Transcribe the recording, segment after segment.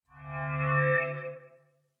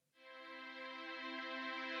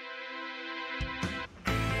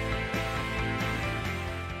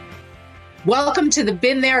Welcome to the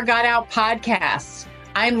Been There, Got Out podcast.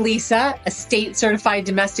 I'm Lisa, a state-certified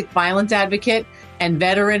domestic violence advocate and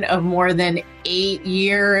veteran of more than 8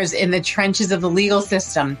 years in the trenches of the legal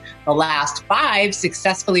system, the last 5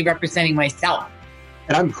 successfully representing myself.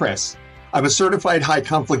 And I'm Chris. I'm a certified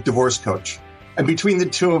high-conflict divorce coach. And between the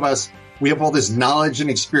two of us, we have all this knowledge and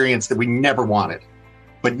experience that we never wanted.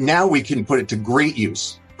 But now we can put it to great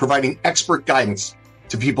use, providing expert guidance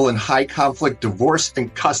to people in high-conflict divorce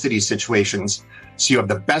and custody situations, so you have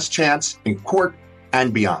the best chance in court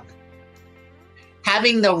and beyond.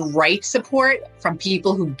 Having the right support from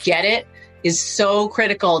people who get it is so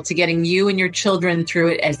critical to getting you and your children through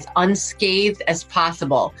it as unscathed as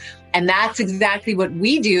possible. And that's exactly what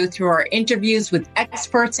we do through our interviews with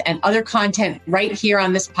experts and other content right here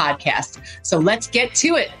on this podcast. So let's get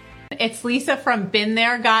to it. It's Lisa from Been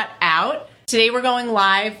There, Got Out. Today we're going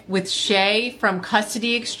live with Shay from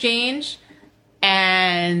CustodyXChange,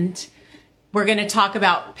 and we're going to talk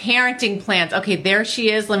about parenting plans. Okay, there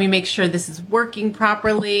she is. Let me make sure this is working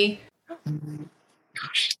properly.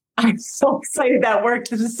 Gosh, I'm so excited that worked.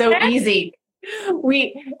 This is so easy.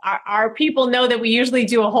 Our people know that we usually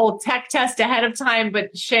do a whole tech test ahead of time,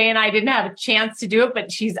 but Shay and I didn't have a chance to do it,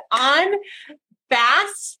 but she's on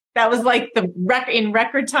fast. That was like in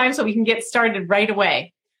record time, so we can get started right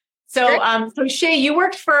away. So Shay, you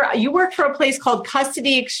worked for a place called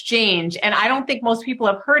CustodyXChange, and I don't think most people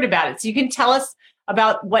have heard about it. So you can tell us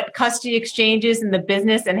about what CustodyXChange is in the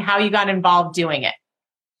business and how you got involved doing it.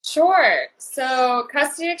 Sure. So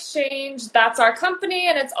CustodyXChange, that's our company,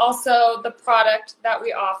 and it's also the product that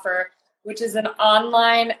we offer, which is an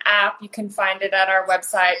online app. You can find it at our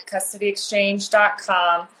website,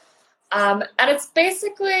 CustodyXChange.com. And it's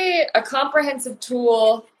basically a comprehensive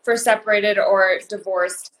tool for separated or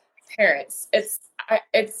divorced parents.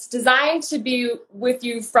 It's designed to be with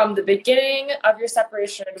you from the beginning of your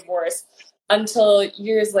separation or divorce until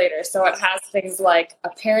years later. So it has things like a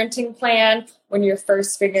parenting plan when you're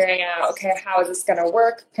first figuring out, okay, how is this going to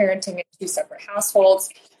work? Parenting in 2 separate households.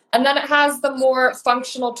 And then it has the more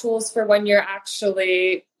functional tools for when you're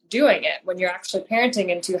actually doing it, when you're actually parenting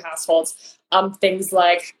in 2 households. Things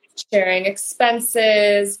like sharing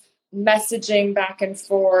expenses, messaging back and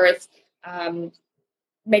forth,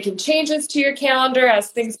 making changes to your calendar as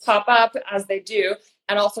things pop up, as they do,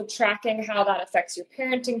 and also tracking how that affects your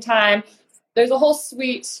parenting time. There's a whole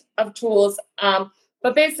suite of tools.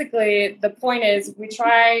 But basically, the point is we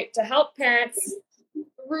try to help parents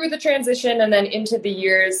through the transition and then into the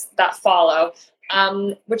years that follow,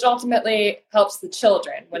 which ultimately helps the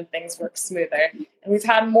children when things work smoother. And we've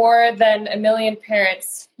had more than 1 million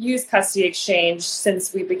parents use CustodyXChange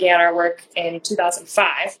since we began our work in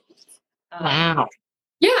 2005. Wow.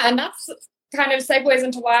 Yeah, and that's kind of segues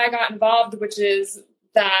into why I got involved, which is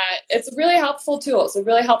that it's a really helpful tool. It's a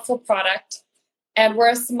really helpful product. And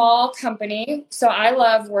we're a small company, so I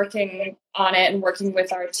love working on it and working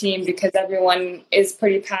with our team because everyone is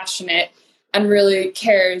pretty passionate and really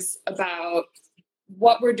cares about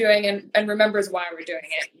what we're doing and remembers why we're doing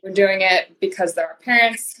it. We're doing it because there are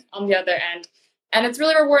parents on the other end. And it's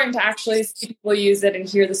really rewarding to actually see people use it and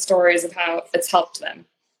hear the stories of how it's helped them.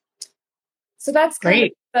 So that's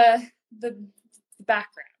great. The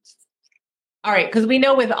background. All right, because we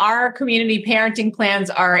know with our community, parenting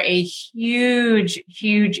plans are a huge,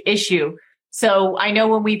 huge issue. So I know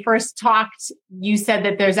when we first talked, you said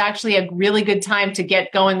that there's actually a really good time to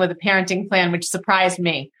get going with a parenting plan, which surprised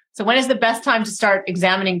me. So when is the best time to start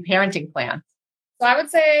examining parenting plans? So I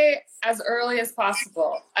would say as early as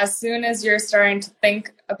possible. As soon as you're starting to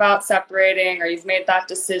think about separating or you've made that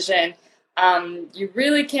decision, you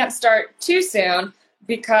really can't start too soon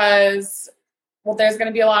because, well, there's going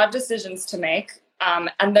to be a lot of decisions to make,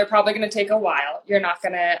 and they're probably going to take a while. You're not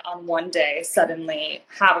going to, on one day, suddenly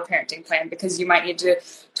have a parenting plan because you might need to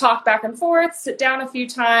talk back and forth, sit down a few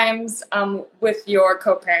times with your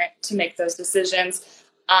co-parent to make those decisions.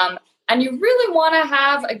 And you really want to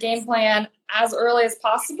have a game plan as early as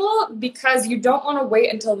possible because you don't want to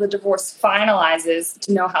wait until the divorce finalizes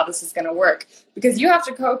to know how this is going to work, because you have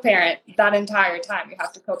to co-parent that entire time. You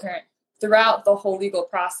have to co-parent throughout the whole legal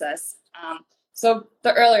process. So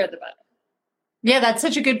the earlier, the better. Yeah, that's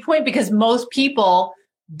such a good point because most people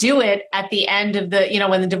do it at the end of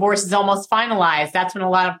when the divorce is almost finalized. That's when a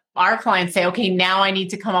lot of our clients say, okay, now I need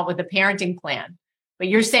to come up with a parenting plan. But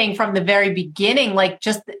you're saying from the very beginning, like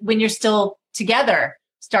just when you're still together,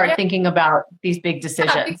 start thinking about these big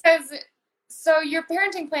decisions. Yeah, because so your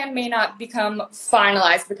parenting plan may not become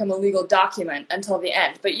finalized, become a legal document until the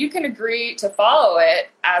end, but you can agree to follow it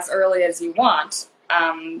as early as you want.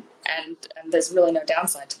 And there's really no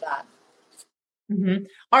downside to that.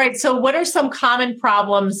 All right. So what are some common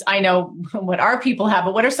problems? I know what our people have,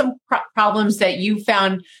 but what are some problems that you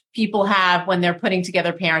found people have when they're putting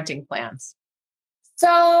together parenting plans?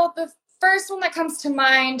 So the first one that comes to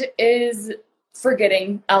mind is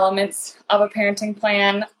forgetting elements of a parenting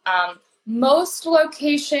plan. Most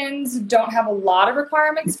locations don't have a lot of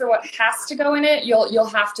requirements for what has to go in it. You'll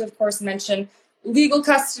have to, of course, mention legal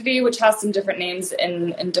custody, which has some different names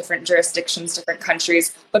in different jurisdictions, different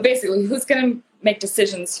countries. But basically, who's going to make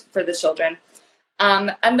decisions for the children?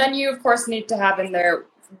 And then you, of course, need to have in there,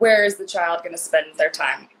 where is the child going to spend their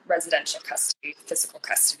time? Residential custody, physical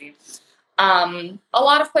custody. A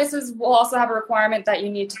lot of places will also have a requirement that you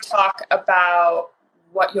need to talk about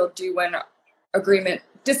what you'll do when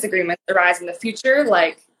disagreements arise in the future,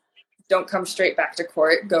 like don't come straight back to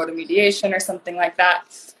court, go to mediation or something like that.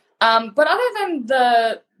 But other than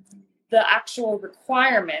the actual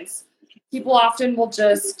requirements, people often will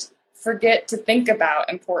just forget to think about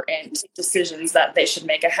important decisions that they should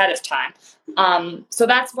make ahead of time. So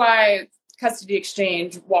that's why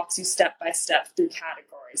CustodyXChange walks you step by step through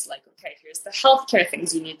categories like, okay, here's the healthcare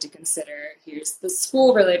things you need to consider. Here's the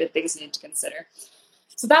school-related things you need to consider.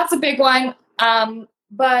 So that's a big one.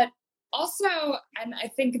 But also, and I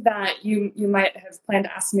think that you might have planned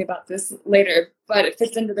to ask me about this later, but it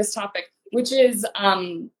fits into this topic, which is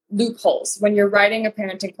loopholes. When you're writing a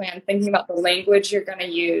parenting plan, thinking about the language you're going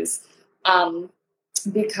to use,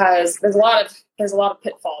 because there's a lot of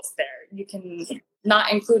pitfalls there. You can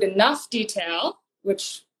not include enough detail,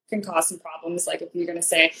 which can cause some problems. Like if you're going to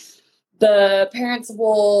say the parents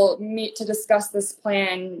will meet to discuss this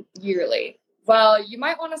plan yearly. Well, you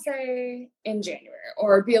might want to say in January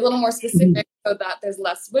or be a little more specific so that there's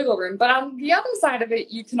less wiggle room. But on the other side of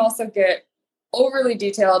it, you can also get overly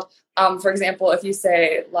detailed. For example, if you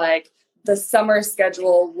say like the summer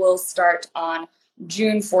schedule will start on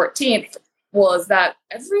June 14th, well, is that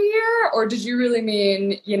every year or did you really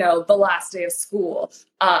mean, the last day of school?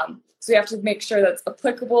 So you have to make sure that's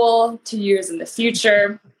applicable to years in the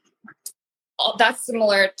future. That's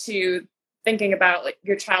similar to thinking about like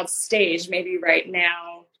your child's stage. Maybe right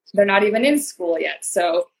now they're not even in school yet.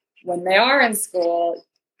 So when they are in school,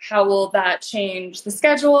 how will that change the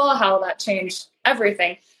schedule? How will that change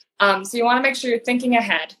everything? So you want to make sure you're thinking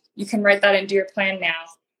ahead. You can write that into your plan now.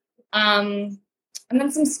 And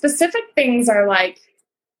then some specific things are like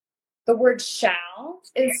the word shall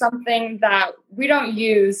is something that we don't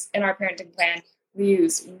use in our parenting plan. We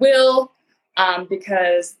use will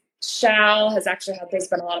because shall has actually there's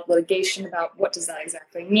been a lot of litigation about what does that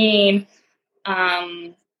exactly mean.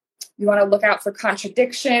 You want to look out for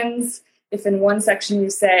contradictions. If in one section you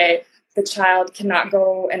say the child cannot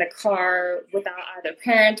go in a car without either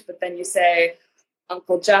parent, but then you say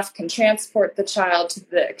Uncle Jeff can transport the child to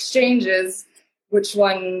the exchanges, which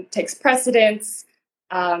one takes precedence?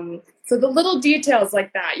 So the little details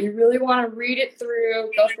like that, you really want to read it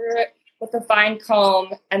through, go through it with a fine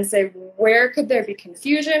comb and say, where could there be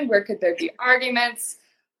confusion? Where could there be arguments?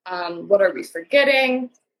 What are we forgetting?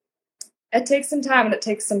 It takes some time and it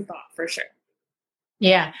takes some thought for sure.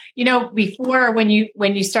 Yeah. Before when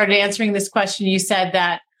you started answering this question, you said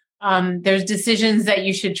that there's decisions that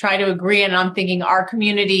you should try to agree. And I'm thinking our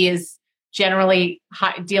community is generally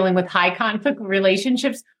dealing with high conflict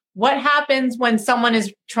relationships. What happens when someone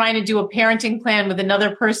is trying to do a parenting plan with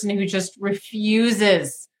another person who just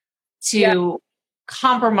refuses to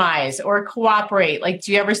compromise or cooperate? Like,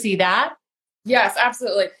 do you ever see that? Yes,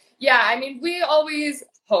 absolutely. Yeah. I mean, we always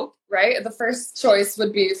hope, right? The first choice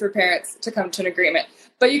would be for parents to come to an agreement,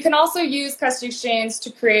 but you can also use CustodyXChange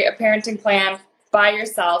to create a parenting plan by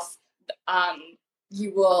yourself.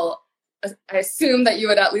 You will, I assume that you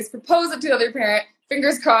would at least propose it to the other parent.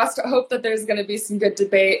 Fingers crossed, hope that there's going to be some good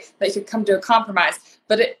debate, that you could come to a compromise.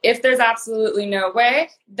 But if there's absolutely no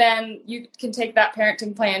way, then you can take that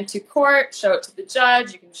parenting plan to court, show it to the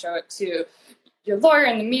judge, you can show it to your lawyer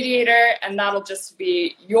and the mediator, and that'll just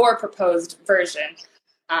be your proposed version.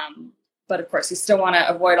 But of course, you still want to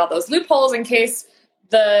avoid all those loopholes in case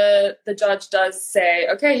the judge does say,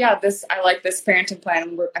 okay, yeah, I like this parenting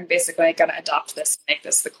plan. I'm basically going to adopt this, make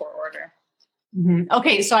this the court order. Mm-hmm.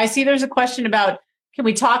 Okay, so I see there's a question about, can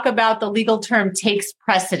we talk about the legal term takes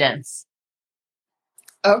precedence?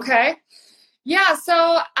 Okay. Yeah,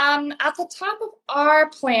 so at the top of our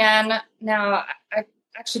plan, now I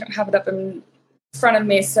actually don't have it up in front of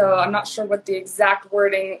me, so I'm not sure what the exact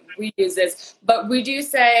wording we use is, but we do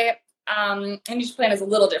say, and each plan is a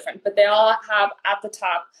little different, but they all have at the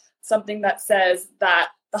top something that says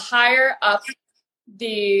that the higher up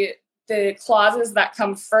the clauses that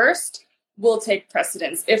come first will take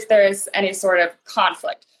precedence if there's any sort of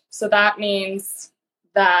conflict. So that means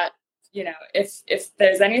that if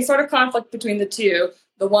there's any sort of conflict between the two,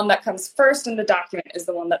 the one that comes first in the document is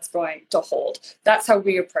the one that's going to hold. That's how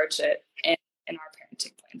we approach it in our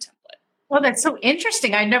parenting plan template. Well, that's so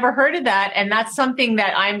interesting. I've never heard of that. And that's something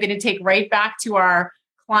that I'm going to take right back to our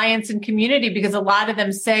clients and community, because a lot of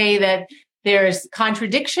them say that there's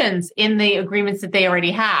contradictions in the agreements that they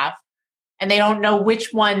already have, and they don't know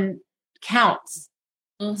which one counts.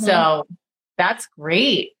 Mm-hmm. So that's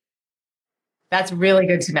great. That's really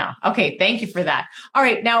good to know. Okay. Thank you for that. All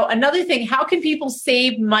right. Now, another thing, how can people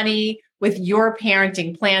save money with your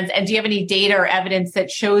parenting plans? And do you have any data or evidence that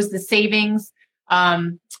shows the savings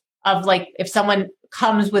of, like, if someone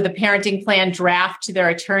comes with a parenting plan draft to their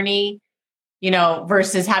attorney,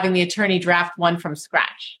 versus having the attorney draft one from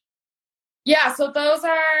scratch? Yeah. So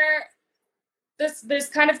there's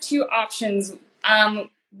kind of two options.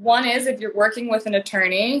 One is, if you're working with an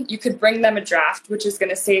attorney, you could bring them a draft, which is going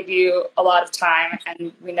to save you a lot of time.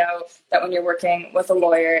 And we know that when you're working with a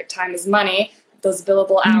lawyer, time is money. Those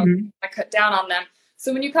billable hours, I cut down on them.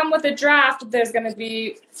 So when you come with a draft, there's going to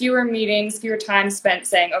be fewer meetings, fewer time spent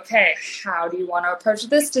saying, okay, how do you want to approach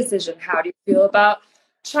this decision? How do you feel about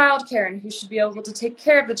childcare and who should be able to take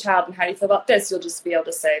care of the child? And how do you feel about this? You'll just be able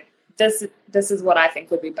to say, this is what I think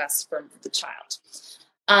would be best for the child.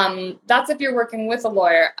 That's if you're working with a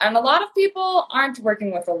lawyer. And a lot of people aren't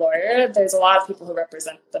working with a lawyer. There's a lot of people who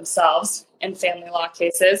represent themselves in family law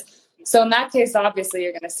cases. So in that case, obviously,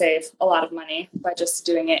 you're going to save a lot of money by just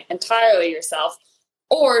doing it entirely yourself,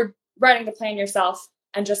 or writing the plan yourself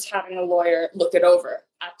and just having a lawyer look it over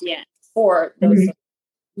at the end for those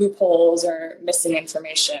loopholes or missing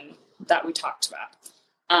information that we talked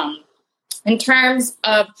about. In terms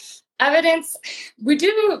of evidence, we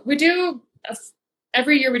do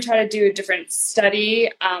every year we try to do a different study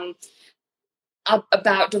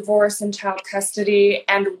about divorce and child custody,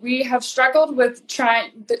 and we have struggled with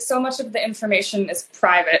so much of the information is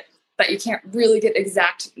private that you can't really get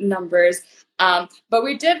exact numbers. But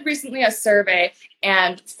we did recently a survey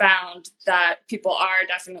and found that people are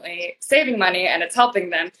definitely saving money and it's helping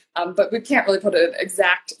them, but we can't really put an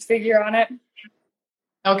exact figure on it.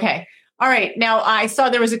 Okay. All right. Now, I saw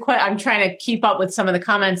there was I'm trying to keep up with some of the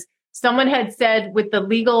comments. Someone had said with the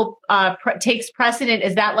legal takes precedent,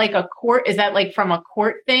 is that like a court? Is that like from a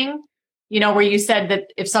court thing? Where you said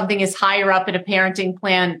that if something is higher up in a parenting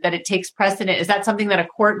plan, that it takes precedent. Is that something that a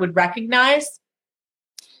court would recognize?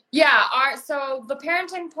 Yeah. So the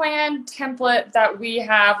parenting plan template that we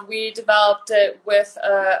have, we developed it with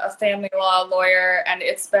a family law lawyer, and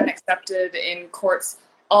it's been accepted in courts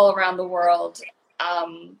all around the world.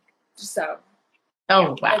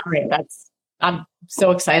 Oh, wow. Great. I'm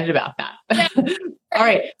so excited about that. Yeah. All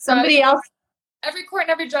right. Somebody else. Every court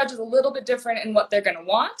and every judge is a little bit different in what they're going to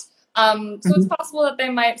want. So it's possible that they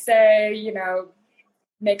might say,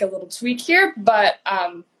 make a little tweak here, but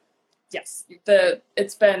yes,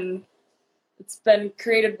 it's been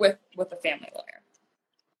created with a family lawyer.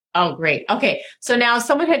 Oh, great. Okay. So now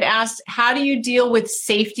someone had asked, how do you deal with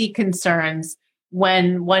safety concerns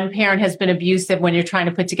when one parent has been abusive when you're trying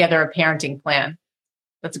to put together a parenting plan?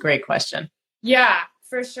 That's a great question. Yeah,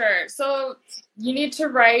 for sure. So you need to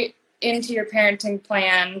write into your parenting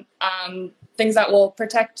plan things that will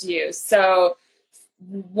protect you. So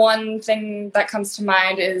one thing that comes to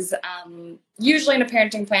mind is usually in a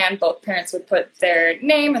parenting plan, both parents would put their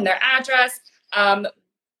name and their address.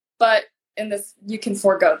 But in this, you can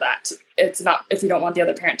forego that. It's not if you don't want the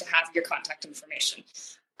other parent to have your contact information.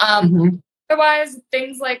 Otherwise,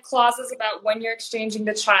 things like clauses about when you're exchanging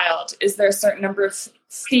the child. Is there a certain number of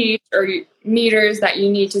feet or meters that you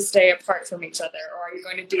need to stay apart from each other? Or are you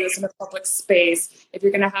going to do this in a public space? If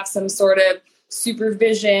you're going to have some sort of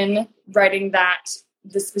supervision, writing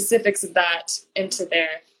the specifics of that into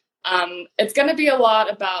there. It's going to be a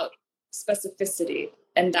lot about specificity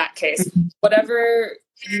in that case. Whatever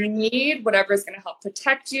you need, whatever is going to help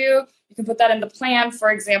protect you, you can put that in the plan.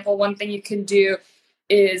 For example, one thing you can do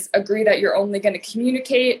is agree that you're only going to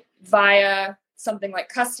communicate via something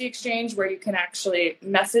like CustodyXChange, where you can actually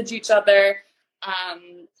message each other.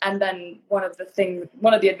 And then one of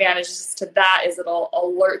the advantages to that is it'll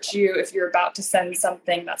alert you if you're about to send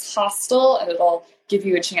something that's hostile, and it'll give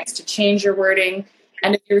you a chance to change your wording.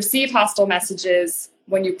 And if you receive hostile messages,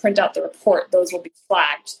 when you print out the report, those will be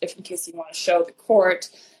flagged in case you want to show the court.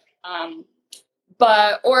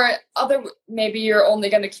 Maybe you're only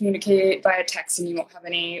going to communicate via text and you won't have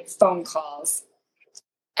any phone calls.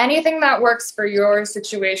 Anything that works for your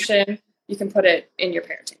situation, you can put it in your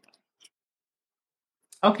parenting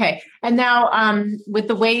plan. Okay. And now with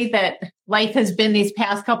the way that life has been these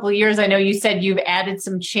past couple of years, I know you said you've added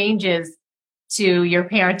some changes to your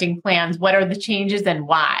parenting plans. What are the changes and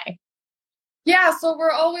why? Yeah, so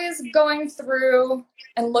we're always going through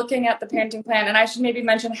and looking at the parenting plan. And I should maybe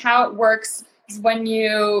mention how it works is when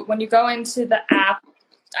you go into the app,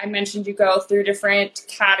 I mentioned you go through different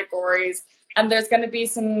categories, and there's going to be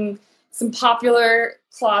some popular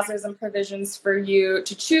clauses and provisions for you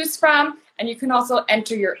to choose from, and you can also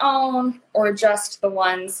enter your own or adjust the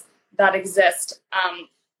ones that exist.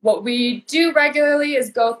 What we do regularly is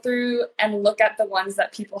go through and look at the ones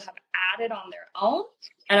that people have added on their own,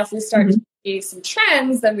 and if we start to see some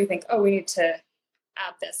trends, then we think, oh, we need to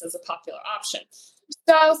add this as a popular option.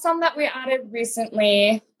 So some that we added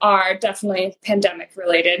recently are definitely pandemic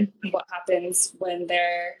related. What happens when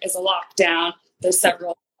there is a lockdown? There's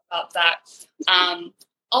several about that.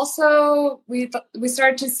 Also, we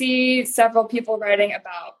started to see several people writing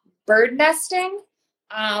about bird nesting,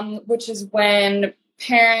 which is when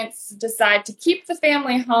parents decide to keep the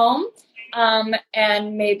family home,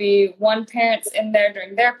 and maybe one parent's in there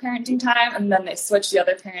during their parenting time, and then they switch the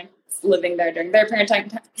other parents living there during their parenting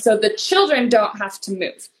time. So the children don't have to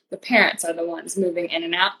move. The parents are the ones moving in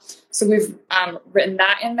and out. So we've written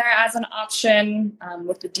that in there as an option,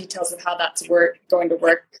 with the details of how that's going to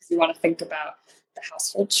work, because you want to think about the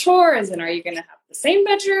household chores, and are you going to have the same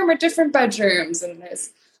bedroom or different bedrooms? And there's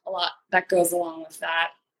a lot that goes along with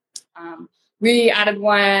that. We added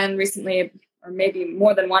one recently, or maybe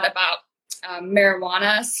more than one, about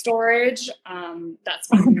marijuana storage. That's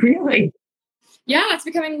really. Yeah, it's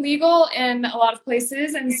becoming legal in a lot of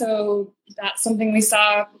places. And so that's something we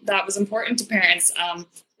saw that was important to parents.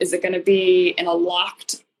 Is it going to be in a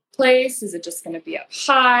locked place? Is it just going to be up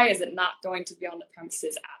high? Is it not going to be on the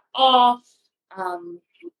premises at all?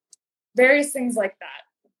 Various things like that.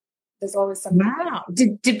 There's always something. Wow.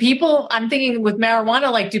 Do people, I'm thinking with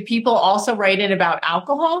marijuana, like, do people also write in about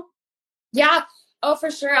alcohol? Yeah. Oh, for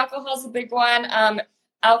sure. Alcohol is a big one.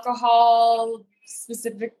 Alcohol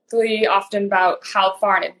specifically often about how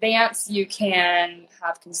far in advance you can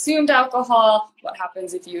have consumed alcohol. What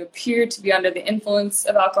happens if you appear to be under the influence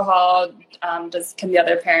of alcohol? Can the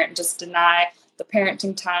other parent just deny the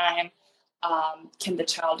parenting time? Can the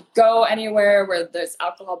child go anywhere where there's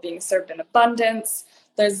alcohol being served in abundance?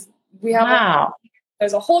 There's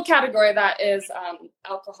a whole category that is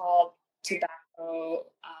alcohol, tobacco,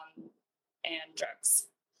 and drugs.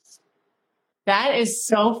 That is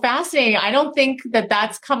so fascinating. I don't think that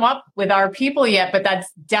that's come up with our people yet, but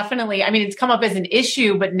that's definitely, I mean, it's come up as an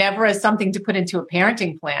issue, but never as something to put into a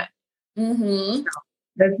parenting plan. Mm-hmm.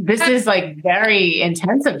 So this is like very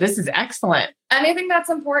intensive. This is excellent. Anything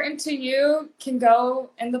that's important to you can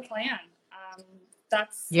go in the plan.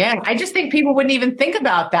 I just think people wouldn't even think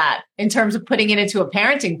about that in terms of putting it into a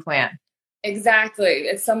parenting plan. Exactly.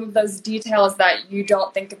 It's some of those details that you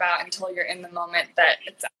don't think about until you're in the moment, that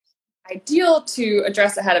it's ideal to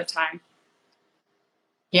address ahead of time.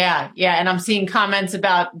 Yeah. And I'm seeing comments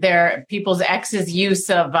about people's ex's use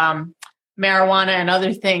of marijuana and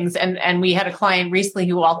other things. And we had a client recently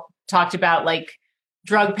who all talked about like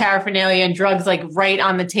drug paraphernalia and drugs like right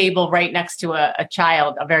on the table, right next to a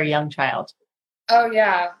child, a very young child. Oh,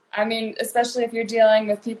 yeah. I mean, especially if you're dealing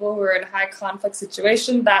with people who are in a high conflict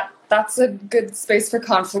situation, that's a good space for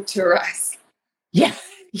conflict to arise.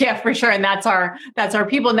 Yeah, for sure. And that's our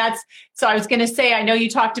people. And so I was going to say, I know you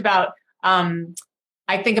talked about,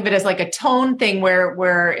 I think of it as like a tone thing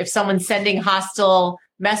where if someone's sending hostile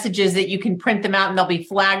messages that you can print them out and they'll be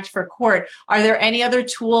flagged for court. Are there any other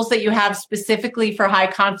tools that you have specifically for high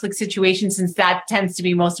conflict situations, since that tends to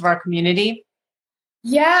be most of our community?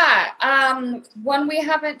 Yeah. One we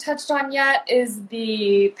haven't touched on yet is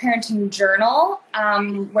the parenting journal,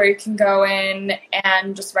 where you can go in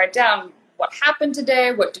and just write down what happened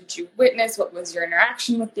today, what did you witness, what was your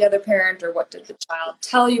interaction with the other parent, or what did the child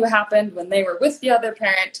tell you happened when they were with the other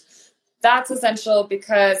parent. That's essential,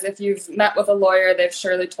 because if you've met with a lawyer, they've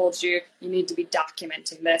surely told you need to be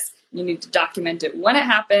documenting this. You need to document it when it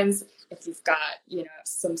happens. If you've got,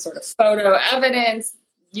 some sort of photo evidence,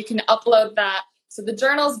 you can upload that. So the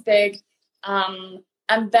journal's big. And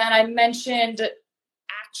then I mentioned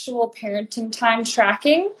actual parenting time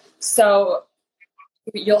tracking. So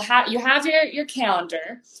you have your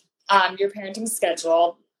calendar, your parenting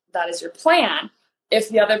schedule. That is your plan. If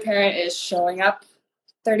the other parent is showing up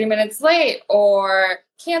 30 minutes late or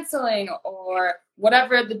canceling or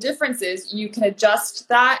whatever the difference is, you can adjust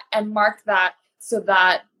that and mark that so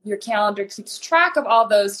that your calendar keeps track of all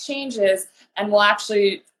those changes and will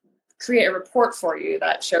actually create a report for you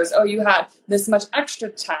that shows, oh, you had this much extra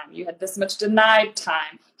time, you had this much denied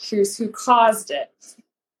time, here's who caused it.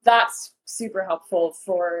 That's super helpful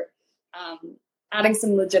for adding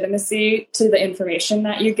some legitimacy to the information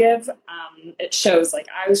that you give. It shows like,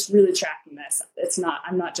 I was really tracking this.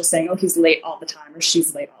 I'm not just saying, oh, he's late all the time or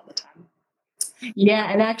she's late all the time.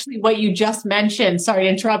 Yeah. And actually what you just mentioned, sorry to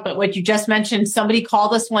interrupt, but what you just mentioned, somebody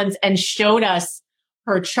called us once and showed us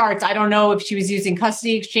her charts. I don't know if she was using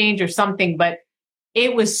CustodyXChange or something, but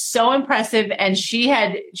it was so impressive. And she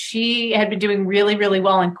had been doing really, really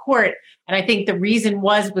well in court. And I think the reason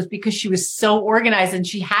was because she was so organized and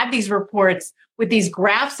she had these reports with these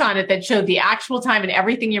graphs on it that showed the actual time and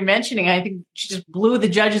everything you're mentioning. I think she just blew the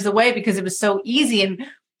judges away because it was so easy. And,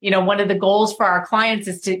 one of the goals for our clients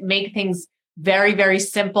is to make things very, very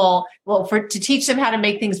simple. Well, to teach them how to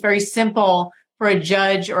make things very simple for a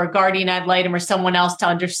judge or a guardian ad litem or someone else to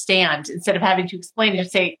understand instead of having to explain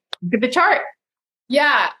it, say, look at the chart.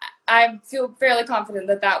 Yeah, I feel fairly confident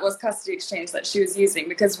that was CustodyXChange that she was using,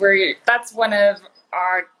 because that's one of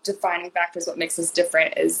our defining factors. What makes us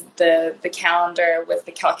different is the calendar with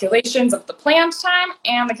the calculations of the planned time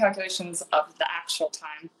and the calculations of the actual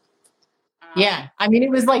time. Yeah, I mean, it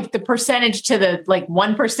was like the percentage to the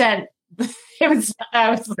 1%. I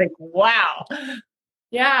was like, wow.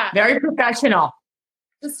 Yeah. Very professional.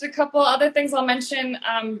 Just a couple other things I'll mention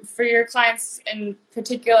for your clients in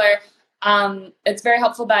particular. It's very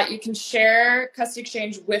helpful that you can share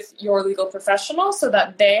CustodyXChange with your legal professional so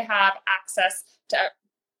that they have access to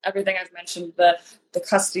everything I've mentioned, the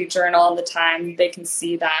custody journal and the time. They can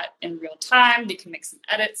see that in real time. They can make some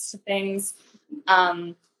edits to things.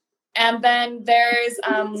 And then there's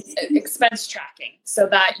expense tracking so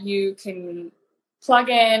that you can plug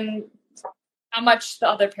in how much the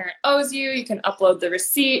other parent owes you. You can upload the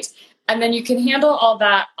receipt, and then you can handle all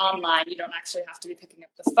that online. You don't actually have to be picking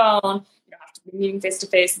up the phone. You don't have to be meeting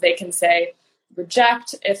face-to-face. They can say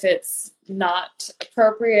reject if it's not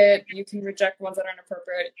appropriate. You can reject ones that aren't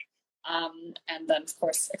appropriate. And then, of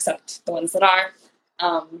course, accept the ones that are.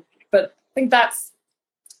 But I think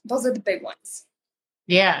those are the big ones.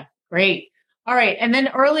 Yeah, great. All right. And then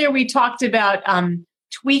earlier we talked about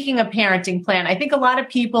tweaking a parenting plan. I think a lot of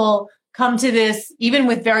people come to this, even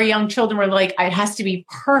with very young children, where like, it has to be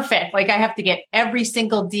perfect. Like I have to get every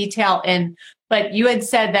single detail in, but you had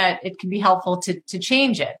said that it can be helpful to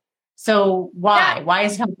change it. So why? Yeah. Why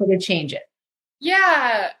is it helpful to change it?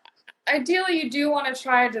 Yeah. Ideally, you do want to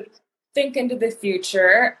try to think into the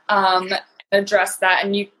future, address that.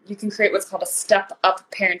 And you can create what's called a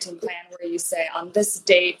step-up parenting plan where you say on this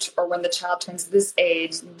date or when the child turns this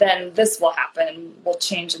age, then this will happen. We'll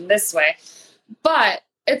change in this way. But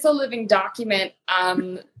it's a living document.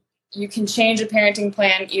 You can change a parenting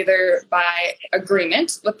plan either by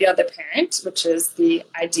agreement with the other parent, which is the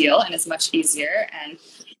ideal and is much easier.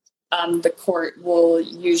 And the court will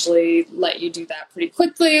usually let you do that pretty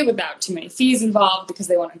quickly without too many fees involved because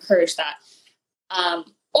they want to encourage that.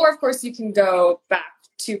 Or, of course, you can go back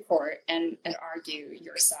to court and argue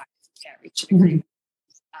your side if you can't reach an agreement.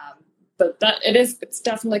 But it's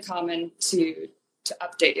definitely common to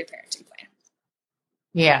update your parenting plan.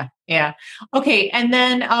 Yeah. Yeah. Okay. And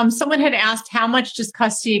then someone had asked, how much does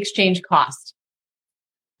CustodyXChange cost?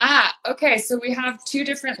 Okay. So we have two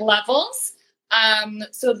different levels.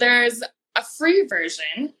 So there's a free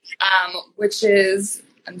version, which is,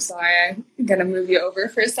 I'm sorry, I'm going to move you over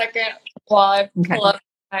for a second while I pull up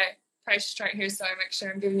my price chart here so I make sure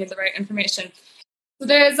I'm giving you the right information. So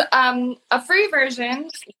there's a free version,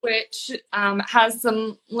 which has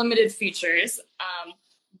some limited features,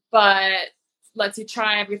 but lets you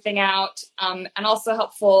try everything out. And also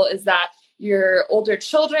helpful is that your older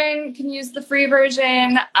children can use the free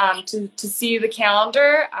version to see the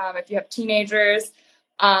calendar if you have teenagers.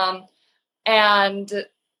 And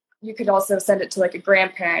you could also send it to like a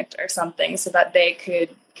grandparent or something so that they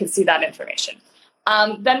could see that information.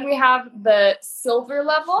 Then we have the silver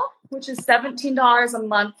level, which is $17 a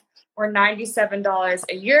month or $97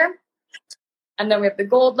 a year. And then we have the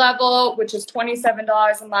gold level, which is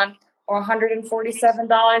 $27 a month or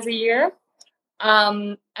 $147 a year.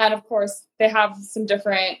 And of course, they have some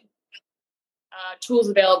different tools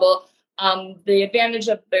available. The advantage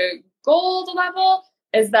of the gold level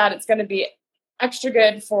is that it's going to be extra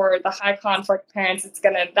good for the high conflict parents. It's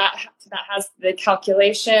going to that has the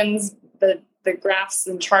calculations, the graphs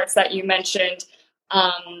and charts that you mentioned.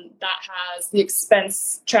 That has the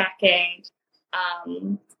expense tracking,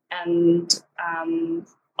 and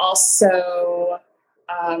also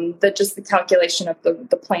the calculation of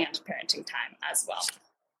the planned parenting time as well.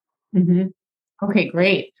 Mm-hmm. Okay,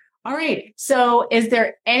 great. All right. So is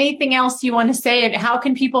there anything else you want to say? And how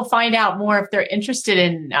can people find out more if they're interested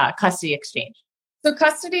in CustodyXChange? So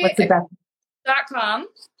CustodyXChange.com.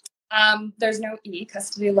 There's no E,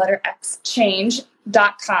 custody letter X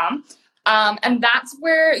change.com. And that's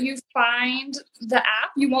where you find the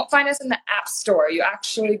app. You won't find us in the app store. You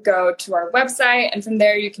actually go to our website, and from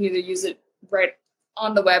there you can either use it right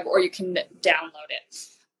on the web or you can download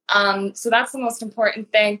it. So that's the most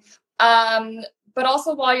important thing. But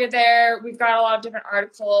also while you're there, we've got a lot of different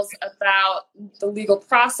articles about the legal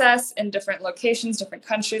process in different locations, different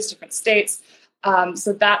countries, different states.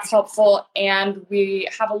 So that's helpful. And we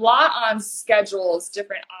have a lot on schedules,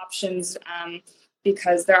 different options,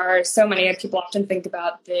 because there are so many, and people often think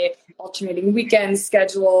about the alternating weekend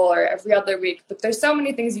schedule or every other week, but there's so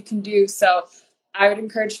many things you can do. So I would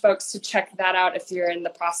encourage folks to check that out if you're in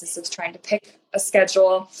the process of trying to pick a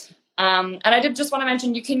schedule. And I did just want to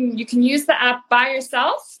mention, you can use the app by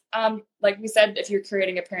yourself. Like we said, if you're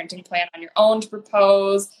creating a parenting plan on your own to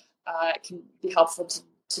propose, it can be helpful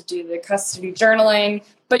to do the custody journaling,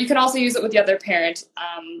 but you can also use it with the other parent.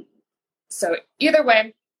 So either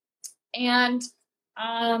way. And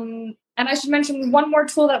I should mention one more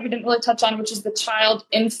tool that we didn't really touch on, which is the child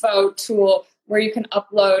info tool, where you can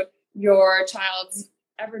upload your child's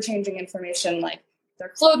ever-changing information, like their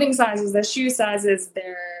clothing sizes, their shoe sizes,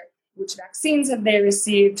 which vaccines have they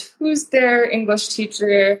received, who's their English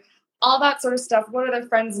teacher, all that sort of stuff. What are their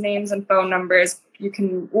friends' names and phone numbers? You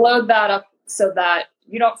can load that up so that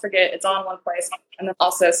you don't forget, it's all in one place, and then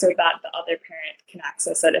also so that the other parent can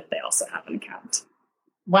access it if they also have an account.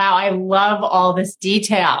 Wow, I love all this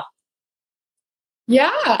detail.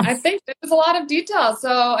 Yeah, I think there's a lot of detail.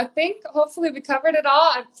 So I think hopefully we covered it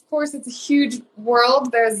all. Of course, it's a huge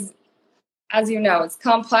world. There's, as you know, it's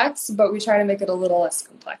complex, but we try to make it a little less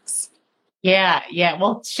complex. Yeah.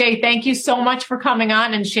 Well, Shay, thank you so much for coming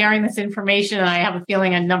on and sharing this information. And I have a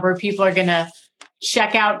feeling a number of people are going to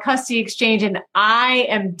check out CustodyXChange. And I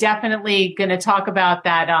am definitely going to talk about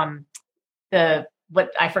that, the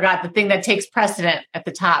thing that takes precedent at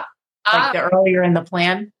the top, like the earlier in the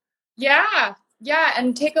plan. Yeah.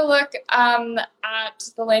 And take a look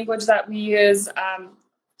at the language that we use,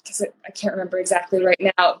 because I can't remember exactly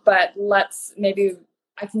right now, but maybe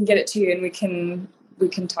I can get it to you and we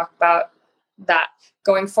can talk about that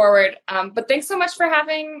going forward. But thanks so much for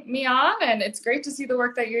having me on, and it's great to see the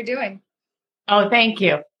work that you're doing. Oh, thank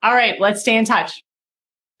you. All right, let's stay in touch.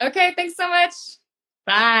 Okay, thanks so much.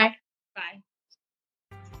 Bye. Bye.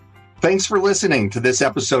 Thanks for listening to this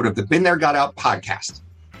episode of the Been There Got Out podcast.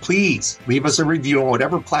 Please leave us a review on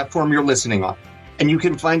whatever platform you're listening on. And you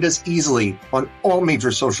can find us easily on all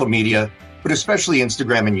major social media, but especially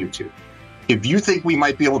Instagram and YouTube. If you think we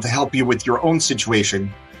might be able to help you with your own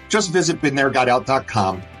situation, just visit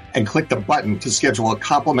BeenThereGotOut.com and click the button to schedule a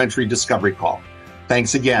complimentary discovery call.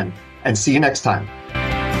 Thanks again, and see you next time.